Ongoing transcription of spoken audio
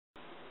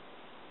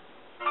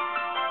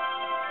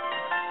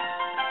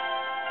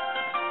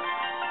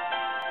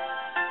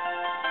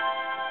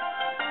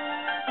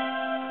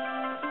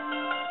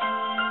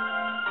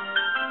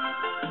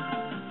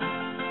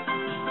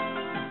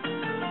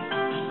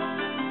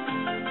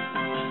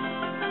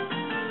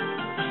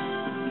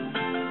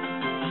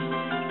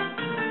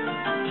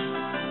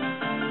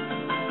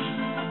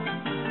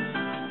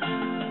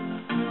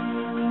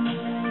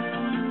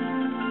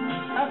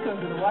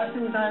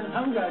Washington Times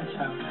Home Guide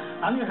Show.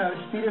 I'm your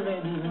host, Peter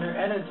Van Dievener,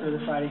 editor of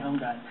the Friday Home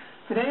Guide.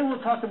 Today we'll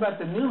talk about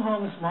the new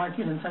homes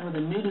market and some of the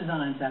new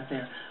designs out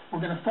there.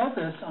 We're going to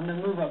focus on the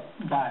move-up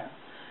buyer.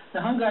 The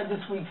Home Guide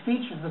this week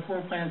features the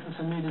floor plans of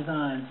some new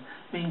designs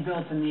being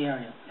built in the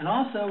area. And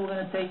also, we're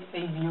going to take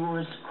a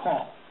viewer's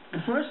call.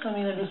 But first, let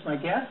me introduce my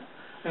guest.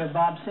 We have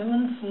Bob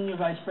Simmons, Senior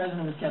Vice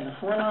President with Kettler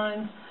Floor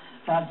Lines.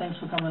 Bob, thanks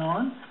for coming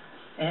on.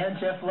 And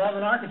Jeff Love,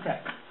 an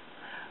architect.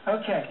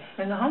 Okay,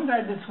 in the Home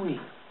Guide this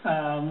week,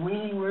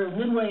 we're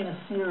midway in a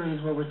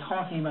series where we're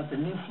talking about the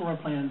new floor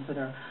plans that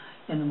are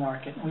in the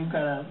market. We've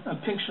got a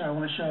picture I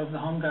want to show of the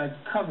Home Guide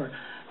cover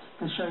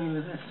to show you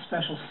it's a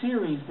special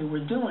series that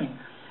we're doing.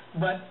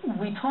 But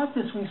we talked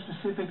this week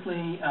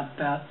specifically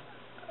about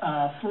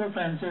floor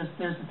plans.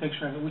 There's the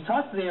picture of it. We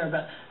talked there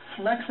about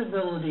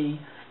flexibility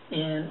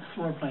in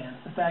floor plans.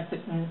 The fact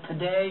that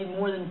today,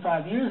 more than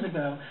 5 years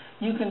ago,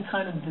 you can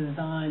kind of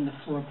design the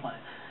floor plan.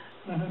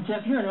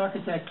 Jeff, you're an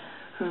architect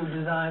who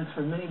designs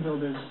for many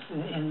builders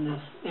in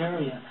this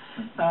area.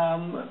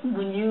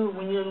 When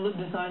you're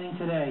designing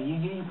today,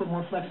 you put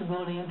more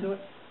flexibility into it?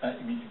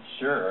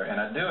 Sure, and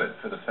I do it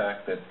for the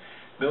fact that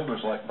builders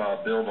like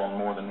Bob build on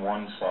more than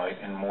one site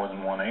in more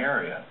than one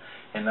area.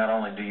 And not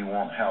only do you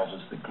want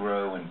houses that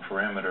grow in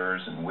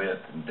perimeters and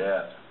width and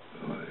depth,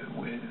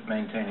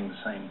 maintaining the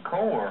same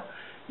core,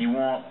 you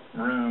want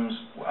rooms,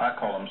 I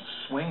call them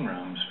swing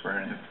rooms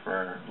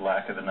for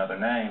lack of another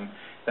name.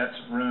 That's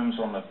rooms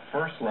on the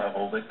first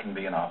level that can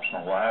be an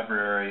optional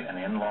library, an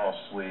in-law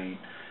suite,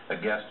 a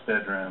guest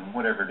bedroom,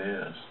 whatever it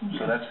is. Okay.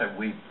 So that's how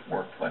we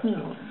work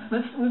flexibility.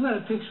 We've got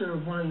a picture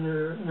of one of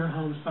your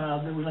homes,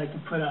 Bob, that we'd like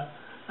to put up.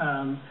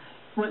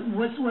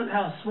 What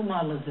house, what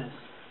model is this?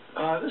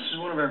 This is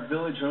one of our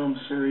Village Home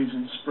series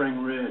in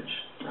Spring Ridge.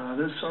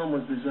 This home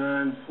was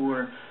designed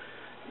for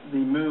the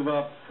move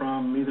up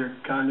from either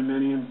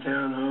condominium,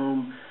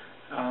 townhome,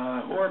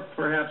 or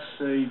perhaps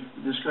a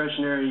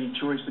discretionary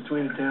choice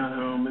between a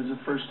townhome as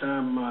a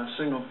first-time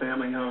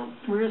single-family home.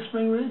 Where is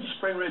Spring Ridge?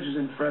 Spring Ridge is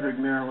in Frederick,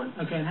 Maryland.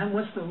 Okay, and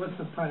what's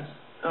the price?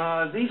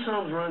 These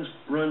homes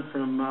run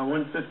from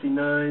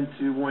 $159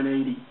 to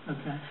 $180.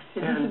 Okay.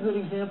 Is this a good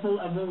example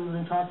of what we've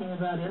been talking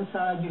about?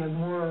 Inside, you have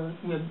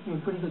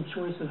a pretty good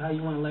choice of how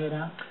you want to lay it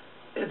out.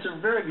 It's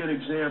a very good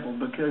example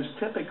because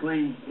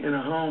typically in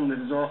a home that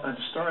is a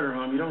starter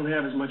home, you don't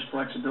have as much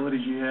flexibility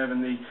as you have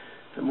in the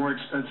more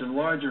expensive,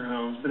 larger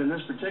homes. But in this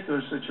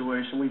particular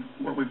situation,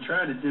 what we've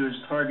tried to do is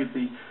target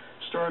the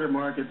starter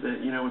market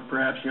that, with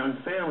perhaps young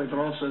family, but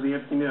also the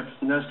empty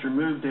nester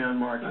move-down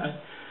market. Right.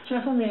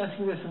 Jeff, let me ask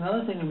you this.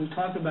 Another thing that we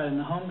talked about in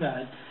the Home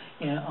Guide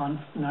in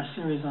our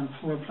series on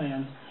floor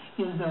plans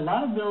is that a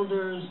lot of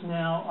builders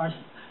now are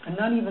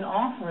not even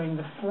offering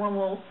the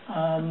formal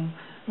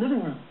living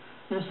room.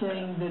 They're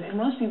saying that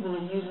most people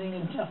are using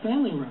a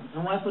family room.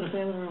 And why put a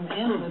family room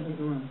and a living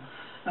room?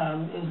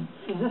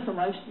 Is this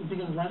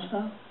because of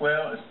lifestyle?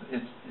 Well,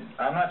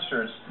 I'm not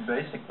sure it's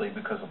basically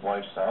because of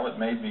lifestyle. It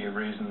may be a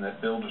reason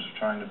that builders are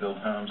trying to build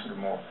homes that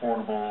are more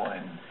affordable,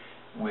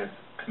 and with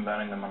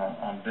combining them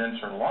on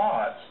denser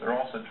lots, they're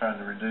also trying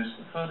to reduce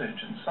the footage.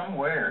 And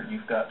somewhere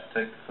you've got to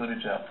take the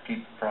footage out to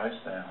keep the price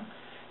down.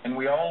 And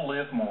we all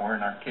live more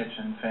in our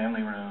kitchen,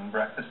 family room,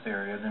 breakfast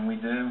area than we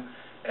do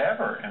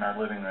ever in our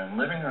living room.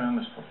 Living room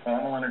is for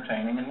formal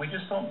entertaining, and we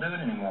just don't do it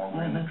anymore.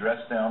 We're in the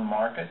dress-down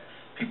market.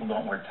 People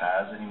don't wear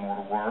ties anymore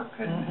to work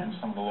in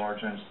some of the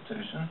larger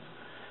institutions.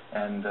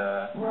 And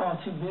we're all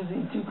too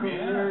busy, too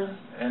careers.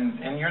 Yeah.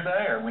 And you're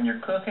there. When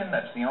you're cooking,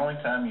 that's the only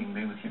time you can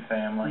be with your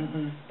family,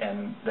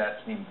 and that's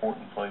the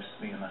important place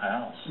to be in the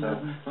house. So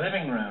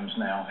living rooms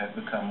now have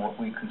become what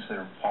we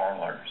consider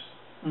parlors.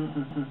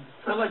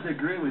 I'd like to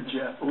agree with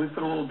Jeff, but we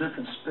put a little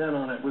different spin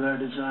on it with our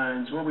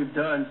designs. What we've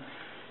done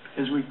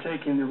is we've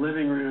taken the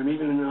living room,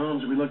 even in the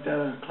homes that we looked at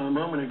a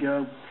moment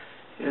ago,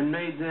 and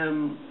made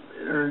them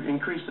or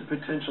increased the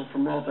potential for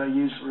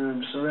multi-use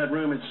rooms. So that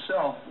room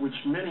itself, which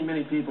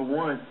many people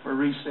want for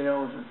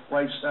resale or for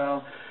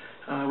lifestyle,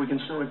 we can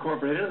still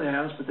incorporate into the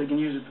house, but they can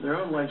use it for their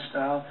own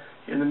lifestyle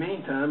in the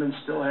meantime and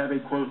still have a,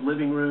 quote,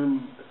 living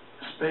room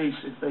space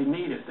if they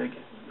need it.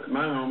 In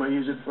my home, I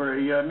use it for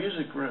a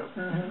music room,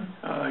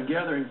 a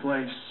gathering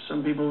place.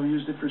 Some people have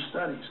used it for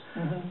studies.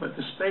 But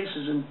the space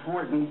is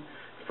important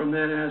from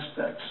that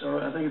aspect. So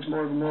I think it's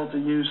more of a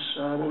multi-use,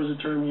 what was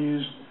the term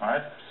used?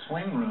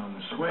 Swing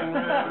rooms. Swing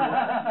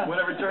room,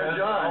 whatever turns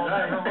you on,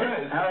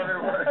 right? However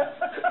it works.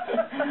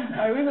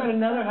 All right, we've got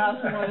another house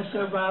we want to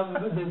show, Bob,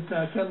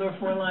 that Kettler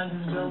Floor Lines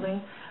is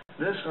building.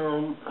 This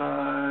home,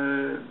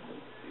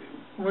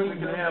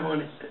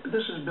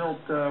 this is built,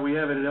 we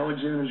have it at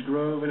Alexander's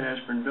Grove in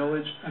Ashburn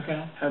Village.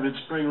 Okay. Have it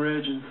at Spring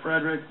Ridge in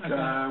Frederick.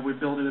 Okay. We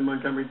built it in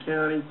Montgomery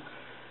County.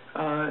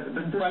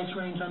 The price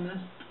range on this?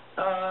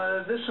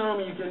 This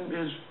home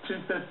is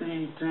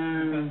 $250 to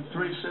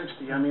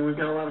 $360. I mean, we've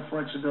got a lot of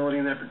flexibility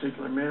in that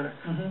particular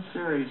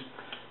series.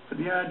 But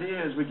the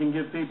idea is we can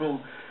give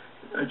people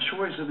a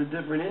choice of the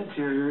different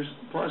interiors,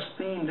 plus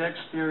themed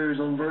exteriors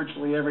on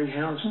virtually every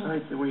house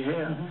type that we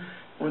have.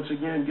 Once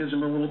again, gives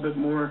them a little bit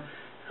more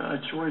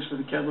choice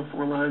with the Kevlar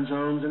 4-Lines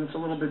homes, and it's a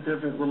little bit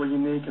different, a little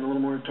unique, and a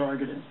little more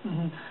targeted.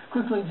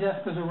 Quickly,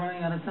 Jeff, because we're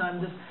running out of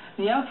time,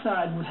 the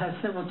outside has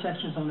several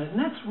textures on it, and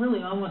that's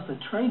really almost a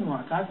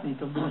trademark, I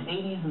think, of the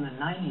 80s and the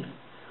 90s.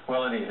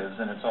 Well, it is,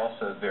 and it's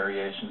also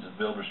variations of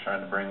builders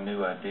trying to bring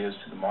new ideas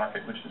to the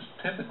market, which is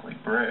typically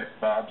brick.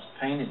 Bob's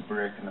painted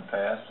brick in the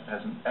past. It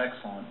has an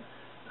excellent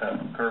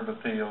curb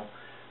appeal.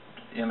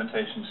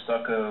 Imitation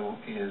stucco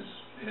is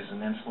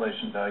an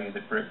insulation value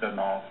that brick doesn't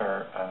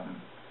offer,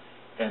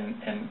 and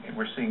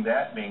we're seeing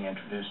that being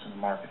introduced in the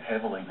market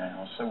heavily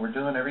now. So we're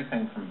doing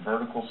everything from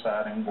vertical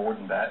siding, board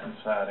and batten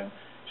siding,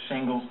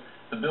 shingles.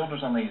 The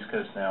builders on the East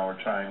Coast now are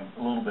trying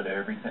a little bit of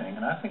everything,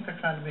 and I think they're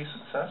trying to be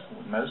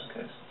successful in most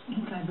cases.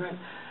 Okay, great.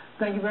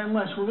 Thank you very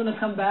much. We're going to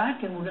come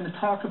back and we're going to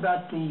talk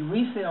about the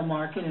resale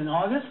market in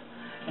August,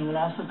 and we'll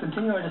also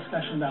continue our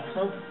discussion about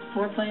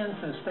floor plans,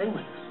 so stay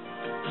with us.